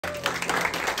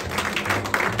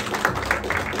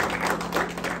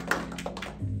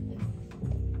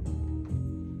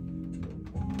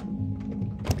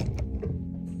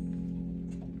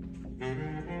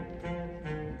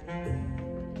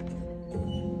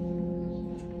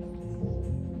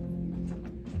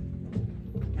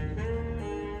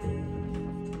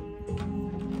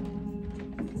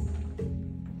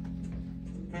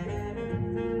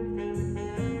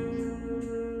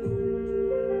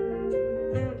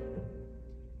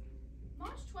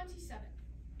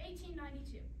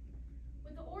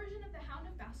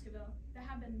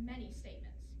have been many statements.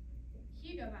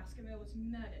 Hugo Baskerville was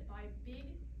murdered by a big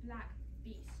black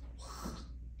beast.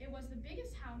 It was the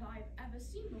biggest hound I've ever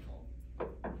seen before. Oh,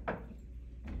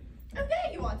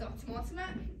 there you are, Dr. Mortimer.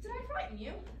 Did I frighten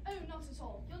you? Oh, not at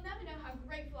all. You'll never know how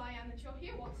grateful I am that you're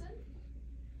here, Watson.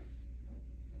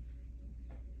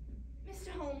 Mr.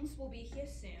 Holmes will be here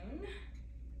soon.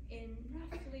 In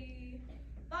roughly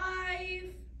 5,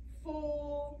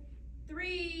 4,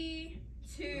 3,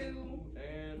 2...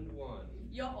 and 1.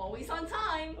 You're always on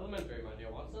time. Elementary, my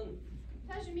dear Watson.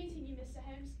 Pleasure meeting you, Mr.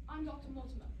 Holmes. I'm Dr.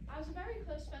 Mortimer. I was a very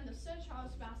close friend of Sir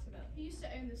Charles Baskerville, who used to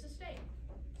own this estate.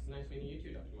 It's nice meeting you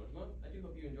too, Dr. Mortimer. I do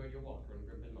hope you enjoyed your walk around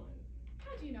Griffin Mine.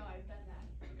 How do you know I've been there?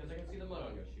 Because I can see the mud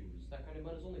on your shoes. That kind of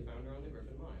mud is only found around the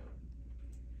Griffin Mine.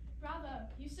 Rather,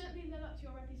 you certainly live up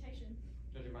to your reputation.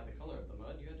 Judging by the color of the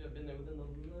mud, you had to have been there within the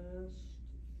last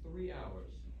 3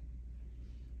 hours.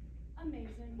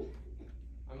 Amazing.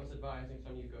 I must advise next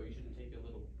time you go, you shouldn't take your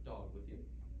little dog with you.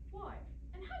 Why?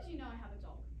 And how do you know I have a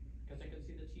dog? Because I can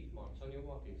see the teeth marks on your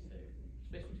walking stick.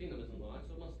 Space between them isn't large,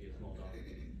 so it must be a small dog.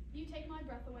 You take my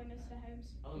breath away, Mr.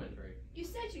 Holmes. Elementary. You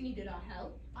said you needed our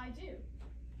help. I do.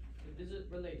 Is it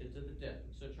related to the death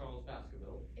of Sir Charles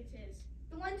Baskerville? It is.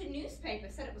 The London newspaper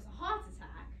said it was a heart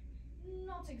attack.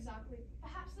 Not exactly.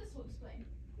 Perhaps this will explain.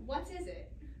 What is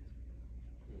it?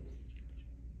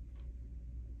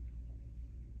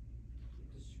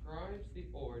 Describes the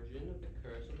origin of the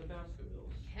curse of the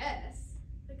Baskervilles. Curse?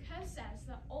 The curse says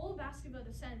that all Baskerville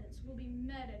descendants will be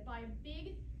murdered by a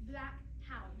big black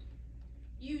hound.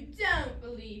 You don't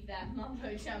believe that,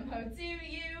 Mumbo Jumbo, do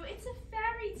you? It's a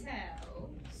fairy tale.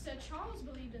 Sir Charles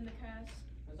believed in the curse.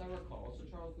 As I recall, Sir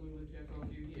Charles only lived here for a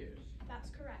few years.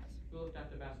 That's correct. Who looked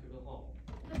after Baskerville Hall?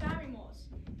 The Barrymores.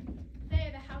 They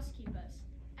are the housekeepers.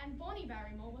 And Bonnie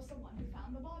Barrymore was the one who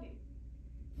found the body.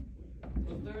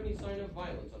 Was there any sign of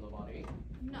violence on the body?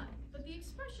 None. But the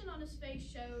expression on his face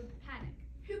showed panic.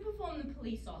 Who performed the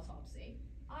police autopsy?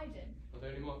 I did. Were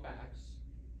there any more facts?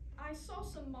 I saw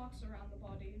some marks around the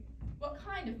body. What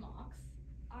kind of marks?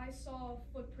 I saw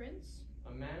footprints.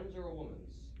 A man's or a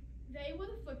woman's? They were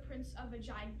the footprints of a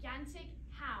gigantic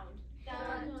hound.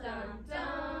 Dun, dun,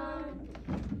 dun.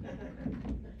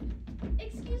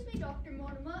 Excuse me, Dr.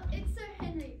 Mortimer. It's Sir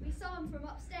Henry. We saw him from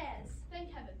upstairs.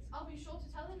 Thank heavens. I'll be sure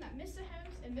to tell him that Mr.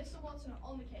 Holmes and Mr. Watson are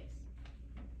on the case.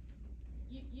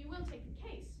 You will take the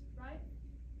case, right?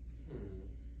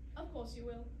 Of course you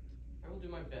will. I will do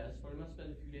my best, but I must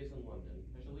spend a few days in London.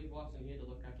 I shall leave Watson here to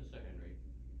look after Sir Henry.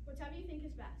 Whatever you think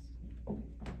is best.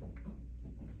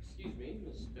 Excuse me,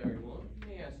 Miss Barrymore.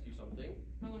 May I ask you something?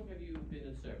 How long have you been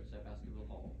in service at Baskerville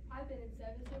Hall? I've been in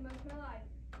service here most of my life.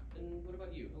 And what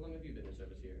about you? How long have you been in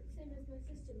service here? Same as my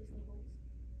sister, Mr. Holmes.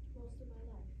 Most of my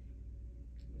life.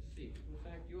 I see. In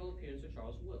fact, you all appear in Sir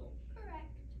Charles' will.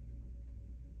 Correct.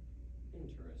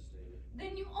 Interesting.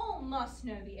 Then you all must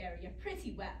know the area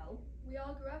pretty well. We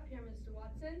all grew up here, Mr.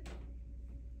 Watson.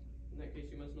 In that case,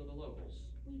 you must know the locals.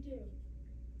 We do.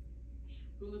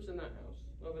 Who lives in that house?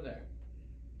 Over there.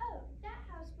 Oh, that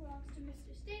house belongs to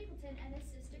Mr. Stapleton and his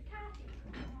sister Kathy.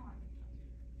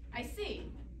 I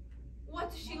see.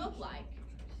 What does she look like?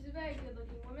 She's a very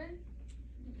good-looking woman.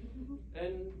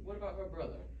 And what about her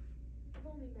brother? I've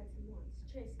only met him once,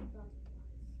 chasing butterflies.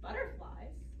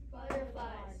 Butterflies?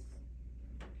 Butterflies.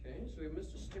 Okay, so we have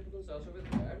Mr. Stapleton's house over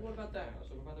there. And what about that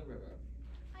house over by the river?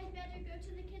 I'd better go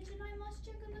to the kitchen. I must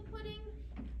check on the pudding.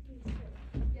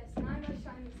 Yes, and I must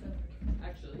shine this over.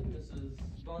 Actually, Mrs.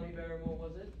 Bonnie Barrymore,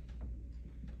 was it?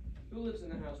 Who lives in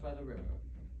the house by the river?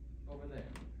 Over there.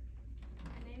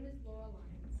 Her name is Laura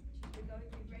Lyons. She's been going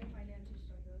through great financial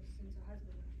struggles since her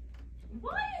husband left.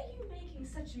 Why are you making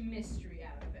such a mystery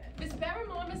out of it? Miss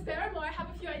Barrymore, I have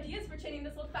a few ideas for changing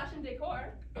this old-fashioned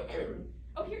decor.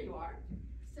 Oh, here you are.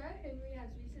 Sir Henry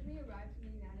has recently arrived from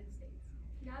the United States.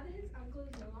 Now that his uncle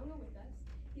is no longer with us,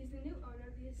 he's the new owner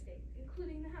of the estate,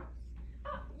 including the house.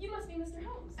 Ah, you must be Mr.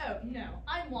 Holmes. Oh, no.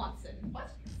 I'm Watson.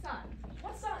 What? Son.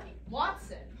 What son?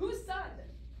 Watson. Whose son?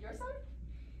 Your son?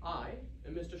 I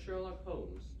am Mr. Sherlock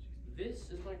Holmes. This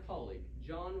is my colleague,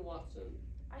 John Watson.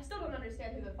 I still don't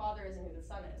understand who the father is and who the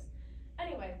son is.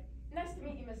 Anyway, nice to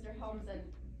meet you, Mr. Holmes and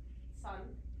son.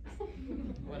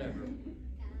 Whatever.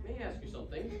 May I ask you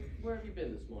something? Where have you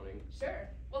been this morning? Sure.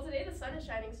 Well, today the sun is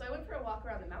shining, so I went for a walk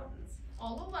around the mountains.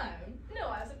 All alone? No,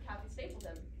 I was with Kathy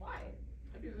Stapleton. Why?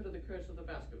 Have you heard of the curse of the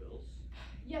Baskervilles?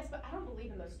 Yes, but I don't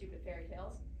believe in those stupid fairy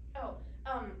tales. Oh,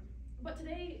 but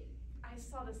today I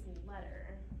saw this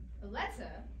letter. A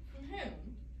letter? From whom?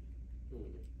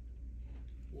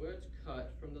 Words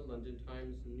cut from the London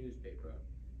Times newspaper.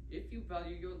 If you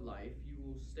value your life, you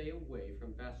will stay away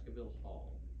from Baskerville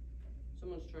Hall.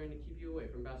 Someone's trying to keep you away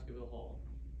from Baskerville Hall.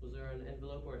 Was there an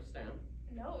envelope or a stamp?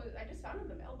 No, I just found it in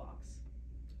the mailbox.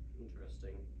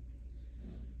 Interesting.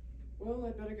 Well,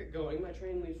 I'd better get going. My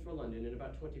train leaves for London in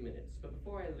about 20 minutes. But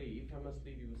before I leave, I must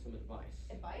leave you with some advice.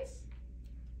 Advice?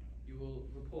 You will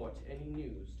report any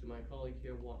news to my colleague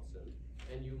here, Watson.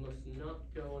 And you must not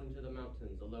go into the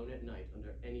mountains alone at night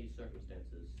under any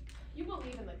circumstances. You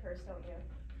believe in the curse, don't you?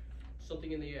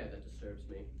 Something in the air that disturbs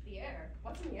me. The air?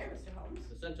 What's in the air, Mr. Holmes?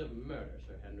 The scent of murder,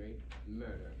 Sir Henry.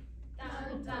 Murder.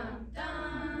 Dun dun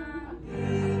dun.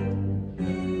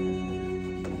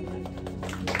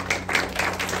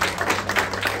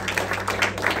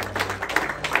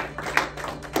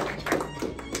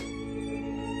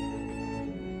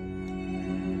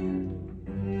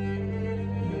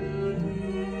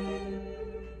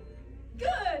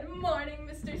 Good morning,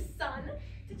 Mr. Sun.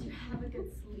 Did you have a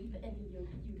good sleep in your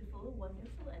beautiful,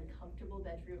 wonderful, and comfortable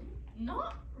bedroom?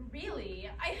 Not really.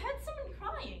 I heard someone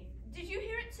crying. Did you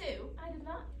hear it too? I did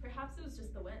not. Perhaps it was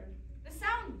just the wind. The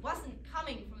sound wasn't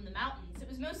coming from the mountains. It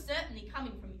was most certainly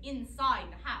coming from inside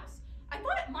the house. I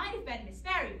thought it might have been Miss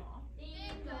Barrymore.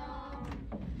 Ding dong.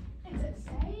 Is it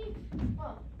safe?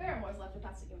 Well, Barrymore's left if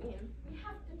that's what you mean. We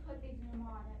have to put these in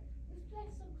water. This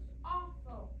place looks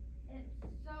awful. And it's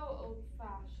so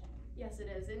old-fashioned. Yes, it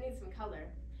is. It needs some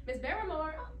color. Miss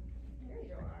Barrymore. Oh, there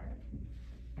you are.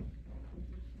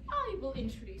 I will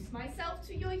introduce myself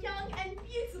to your young and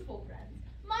beautiful friend.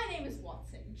 My name is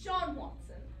Watson, John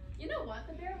Watson. You know what?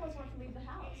 The Barrymores want to leave the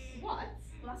house. What?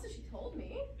 Well, that's what she told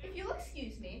me. If you'll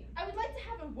excuse me, I would like to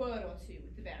have a word or two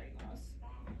with the Barrymores.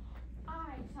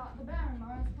 I thought the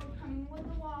Barrymores were coming with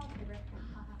the water.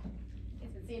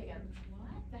 It's been seen again.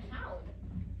 What? The hound.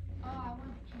 Oh, I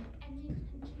won't pay any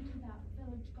attention to that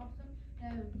village gossip.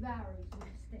 They're very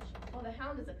superstitious. Well, the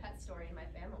hound is a pet story in my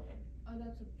family. Oh,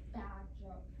 that's a bad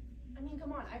joke. I mean,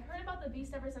 come on. I've heard about the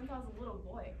beast ever since I was a little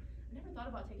boy. I never thought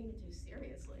about taking it too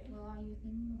seriously. Well, are you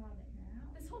thinking about it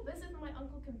now? This whole business with my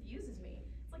uncle confuses me.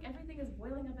 It's like everything is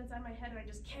boiling up inside my head and I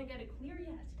just can't get it clear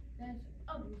yet. There's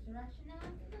a resurrection and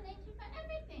explanation for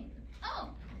everything.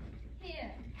 Oh,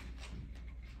 here.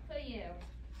 For you.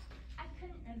 I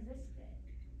couldn't resist it.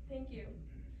 Thank you.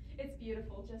 It's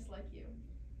beautiful, just like you.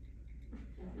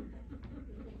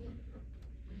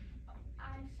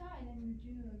 I saw it in the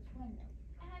jeweler's window.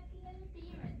 I had the little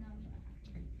beard number.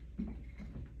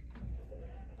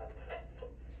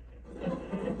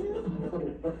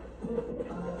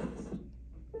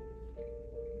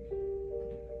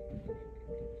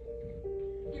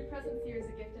 Your presence here is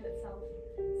a gift in itself.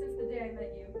 Since the day I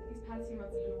met you, these past few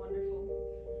months have been wonderful.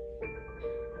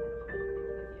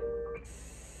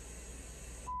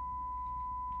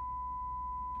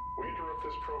 We interrupt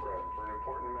this program for an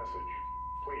important message.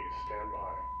 Please stand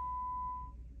by.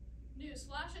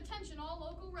 Newsflash, attention all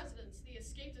local residents. The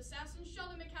escaped assassin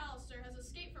Sheldon McAllister has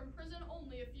escaped from prison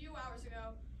only a few hours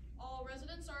ago. All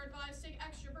residents are advised to take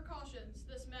extra precautions.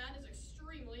 This man is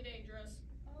extremely dangerous.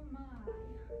 Oh my.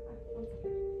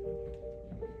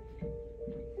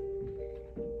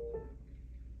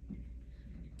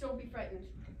 Don't be frightened.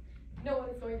 No one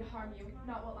is going to harm you,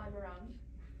 not while I'm around.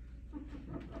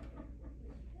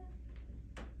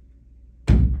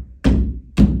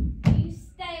 You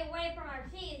stay away from her.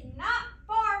 She is not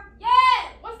for you.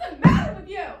 What's the matter with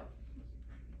you?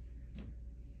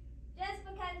 Just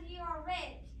because you are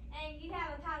rich and you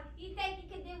have a house, you think you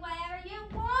can do whatever you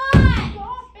want.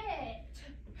 Stop it!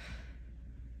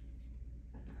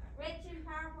 Rich and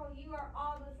powerful, you are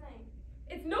all the same.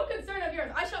 It's no concern of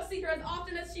yours. I shall see her as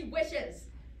often as she wishes.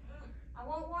 I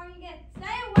won't warn you again.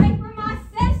 Stay away from my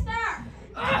sister.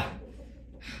 Ugh!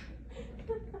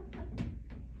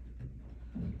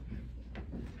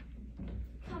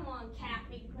 Come on,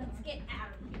 Kathy. Let's get out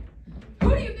of here. Who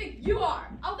do you think you are?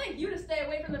 I'll thank you to stay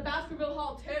away from the Baskerville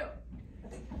Hall, too.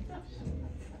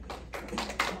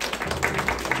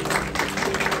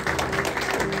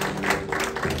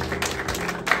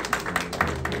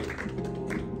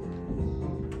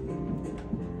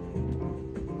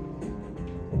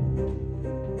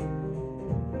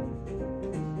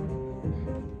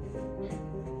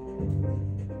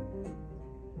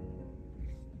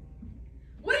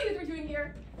 What are you three doing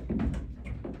here?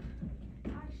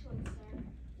 Actually, sir,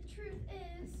 the truth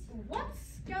is...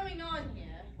 What's going on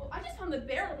here? Well, I just found the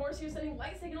Barrymores here sending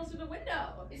light signals through the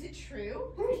window. Is it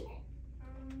true?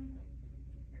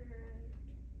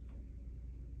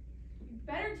 You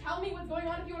better tell me what's going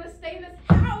on if you want to stay in this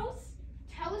house.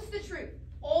 Tell us the truth.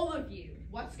 All of you.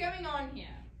 What's going on here?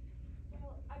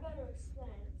 Well, I better explain.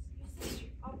 You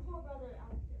see, our poor brother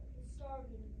out there is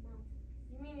starving in the mountains.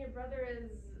 You mean your brother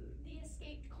is... The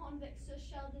escaped convict Sir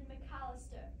Sheldon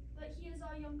McAllister, but he is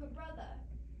our younger brother.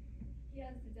 He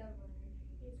has the devil in him.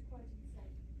 He is quite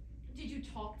insane. Did you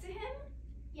talk to him?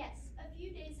 Yes, a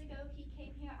few days ago he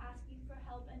came here asking for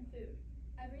help and food.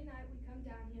 Every night we come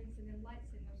down here and send in light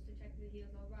signals to check that he is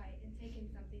all right and take him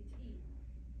something to eat.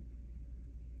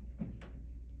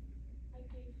 I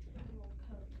gave him an old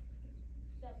coat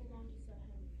that belonged to Sir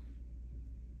Henry.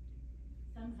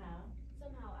 Somehow,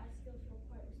 I still feel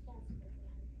quite responsible for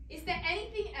him. Is there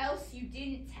anything else you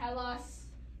didn't tell us?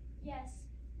 Yes,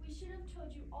 we should have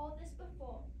told you all this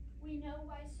before. We know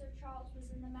why Sir Charles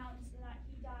was in the mountains the night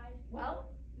he died.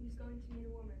 Well, He was going to meet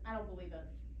a woman. I don't believe it.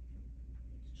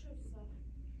 It's true, sir.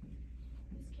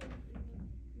 This came in the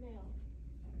mail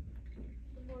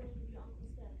the morning of your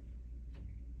uncle's death.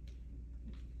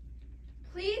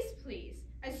 Please,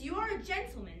 as you are a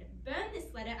gentleman, burn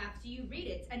this letter after you read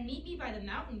it and meet me by the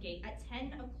mountain gate at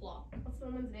 10 o'clock. What's the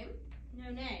woman's name? No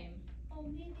name.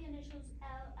 Only the initials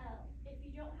LL. If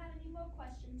you don't have any more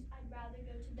questions, I'd rather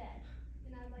go to bed.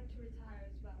 And I'd like to retire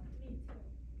as well. Me too.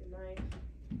 Good night.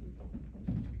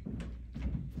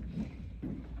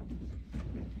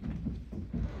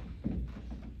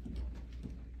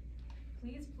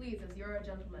 Please, as you're a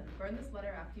gentleman, burn this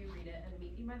letter after you read it and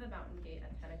meet me by the mountain gate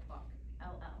at 10 o'clock.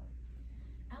 LL.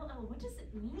 LL, what does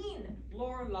it mean?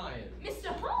 Laura Lyons.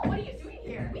 Mr. Hall, what are you doing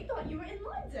here? We thought you were in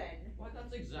London. Why,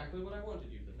 that's exactly what I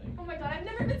wanted you to think. Oh my god, I've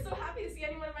never been so happy to see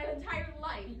anyone in my entire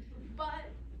life.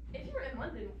 But if you were in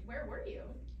London, where were you?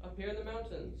 Up here in the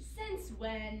mountains. Since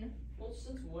when? Well,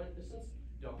 since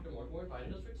Dr. Mortimer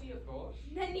invited us for tea, of course.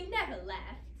 Then you never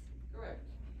left. Correct.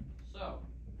 So,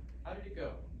 how did it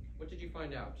go? What did you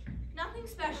find out? Nothing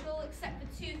special except for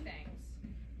two things.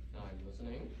 I'm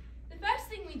listening. The first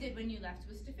thing we did when you left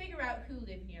was to figure out who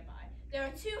lived nearby. There are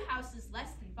two houses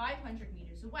less than 500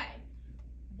 meters away.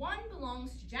 One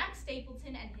belongs to Jack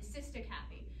Stapleton and his sister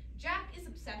Kathy. Jack is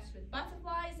obsessed with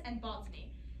butterflies and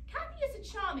botany. Kathy is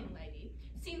a charming lady.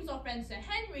 Seems our friend Sir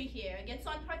Henry here gets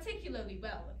on particularly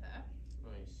well with her.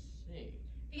 I see.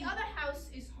 The other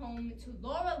house is home to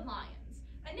Laura Lyons.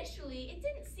 Initially, it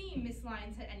didn't seem Miss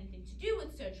Lyons had anything to do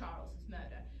with Sir Charles's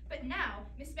murder, but now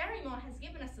Miss Barrymore has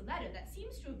given us a letter that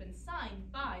seems to have been signed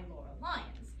by Laura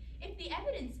Lyons. If the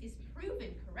evidence is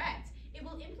proven correct, it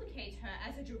will implicate her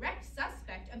as a direct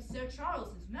suspect of Sir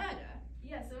Charles's murder.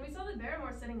 Yes, and we saw the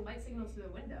Barrymore sending light signals through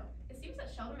the window. It seems that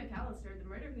Sheldon McAllister, the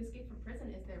murderer who escaped from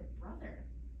prison, is their brother.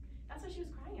 That's why she was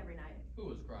crying every night. Who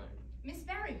was crying? Miss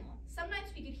Barrymore. Some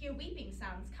nights we could hear weeping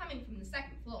sounds coming from the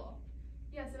second floor.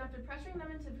 Yes, and after pressuring them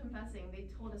into confessing,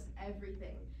 they told us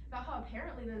everything. About how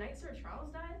apparently the night Sir Charles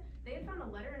died, they had found a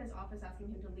letter in his office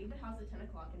asking him to leave the house at 10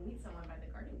 o'clock and meet someone by the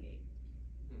garden gate.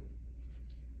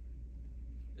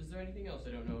 Is there anything else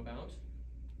I don't know about?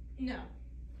 No.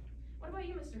 What about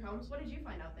you, Mr. Holmes? What did you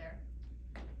find out there?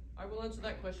 I will answer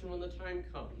that question when the time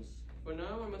comes. For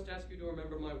now, I must ask you to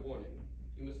remember my warning.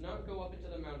 You must not go up into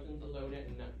the mountains alone at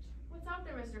night. What's out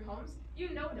there, Mr. Holmes?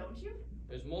 You know, don't you?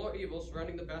 There's more evil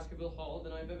surrounding the Baskerville Hall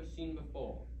than I've ever seen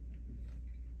before.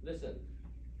 Listen.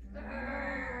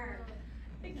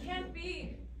 It can't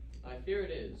be. I fear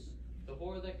it is. The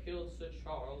horror that killed Sir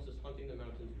Charles is haunting the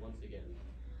mountains once again.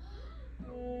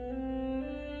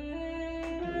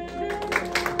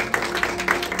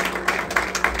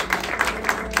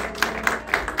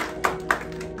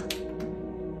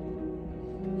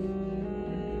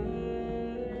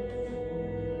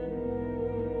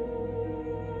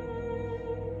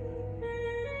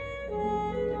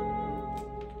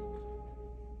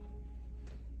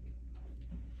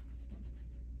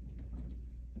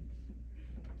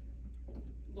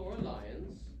 Laura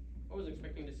Lyons? I was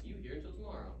expecting to see you here until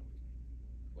tomorrow.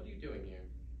 What are you doing here?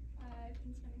 I've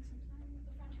been spending some time with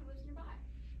a friend who lives nearby.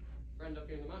 Friend up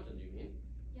here in the mountains, you mean?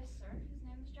 Yes, sir. His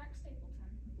name is Jack Stapleton.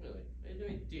 Really? I had no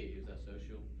idea he was that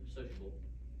sociable.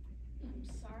 I'm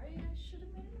sorry, I should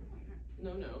have made an appointment.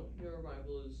 No. Your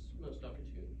arrival is most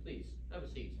opportune. Please, have a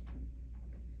seat.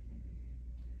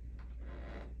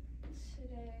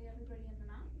 Today, everybody in the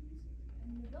mountains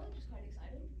and the village is quite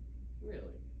excited.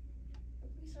 Really? The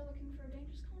police are looking for a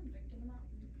dangerous convict in the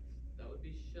mountains. That would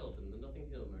be Sheldon, the Nothing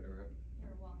Hill murderer.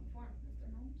 You're well informed, Mr.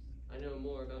 Holmes. I know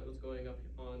more about what's going up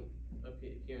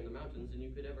here in the mountains than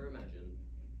you could ever imagine.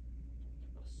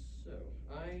 So,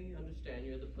 I understand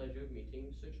you had the pleasure of meeting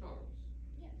Sir Charles.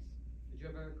 Yes. Did you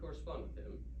ever correspond with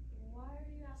him? Why are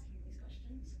you asking these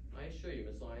questions? I assure you,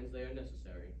 Miss Lyons, they are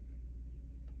necessary.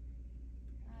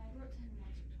 I wrote to him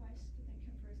once or twice to thank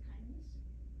him for his kindness.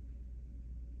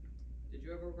 Did you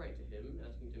ever write to him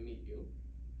asking to meet you?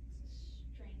 It's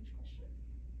a strange question.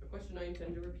 A question I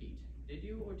intend to repeat. Did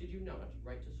you or did you not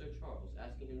write to Sir Charles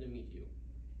asking him to meet you?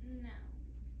 No.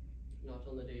 Not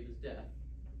on the day of his death.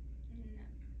 No.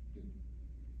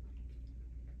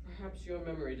 Perhaps your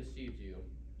memory deceived you.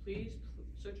 Please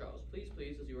Sir Charles,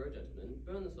 please, as you are a gentleman,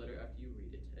 burn this letter after you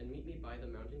read it, and meet me by the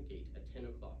mountain gate at 10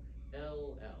 o'clock.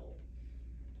 LL.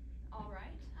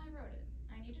 Alright, I wrote it.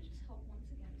 I needed his help once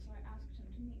again, so I asked him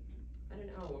to meet me. At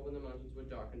an hour when the mountains were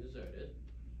dark and deserted.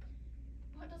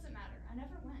 What does it matter? I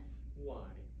never went. Why?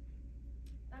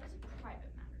 That is a private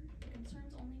matter. It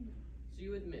concerns only me. So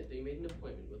you admit that you made an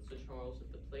appointment with Sir Charles at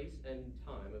the place and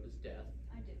time of his death?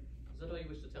 I did. Is that all you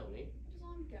wish to tell me? It is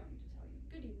all I'm going to tell you.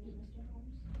 Good evening, Mr.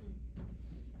 Holmes.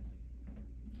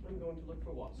 I'm going to look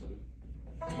for Watson.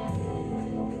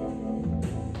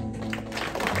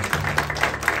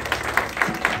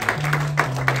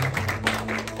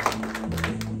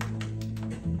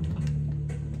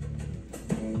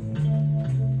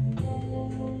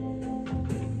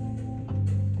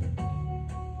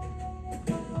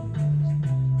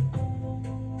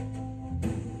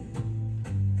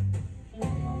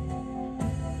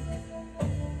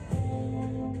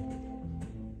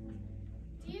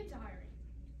 Dear Diary,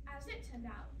 as it turned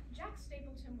out, Jack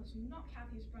Stapleton was not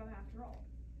Kathy's brother after all,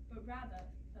 but rather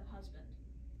her husband.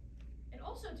 It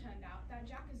also turned out that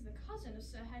Jack is the cousin of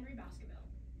Sir Henry Baskerville,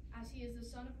 as he is the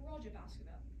son of Roger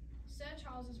Baskerville, Sir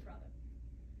Charles's brother.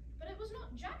 But it was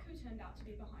not Jack who turned out to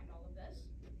be behind all of this,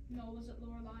 nor was it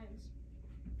Laura Lyons.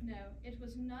 No, it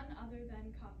was none other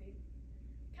than Kathy.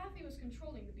 Kathy was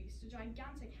controlling the beast, a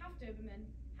gigantic half-Doberman,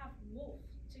 half-wolf,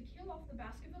 to kill off the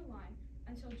Baskerville line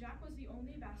until Jack was the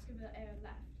only Baskerville heir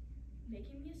left,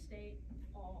 making the estate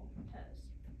all hers.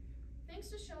 Thanks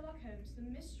to Sherlock Holmes, the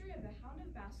mystery of the Hound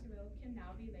of Baskerville can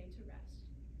now be laid to rest.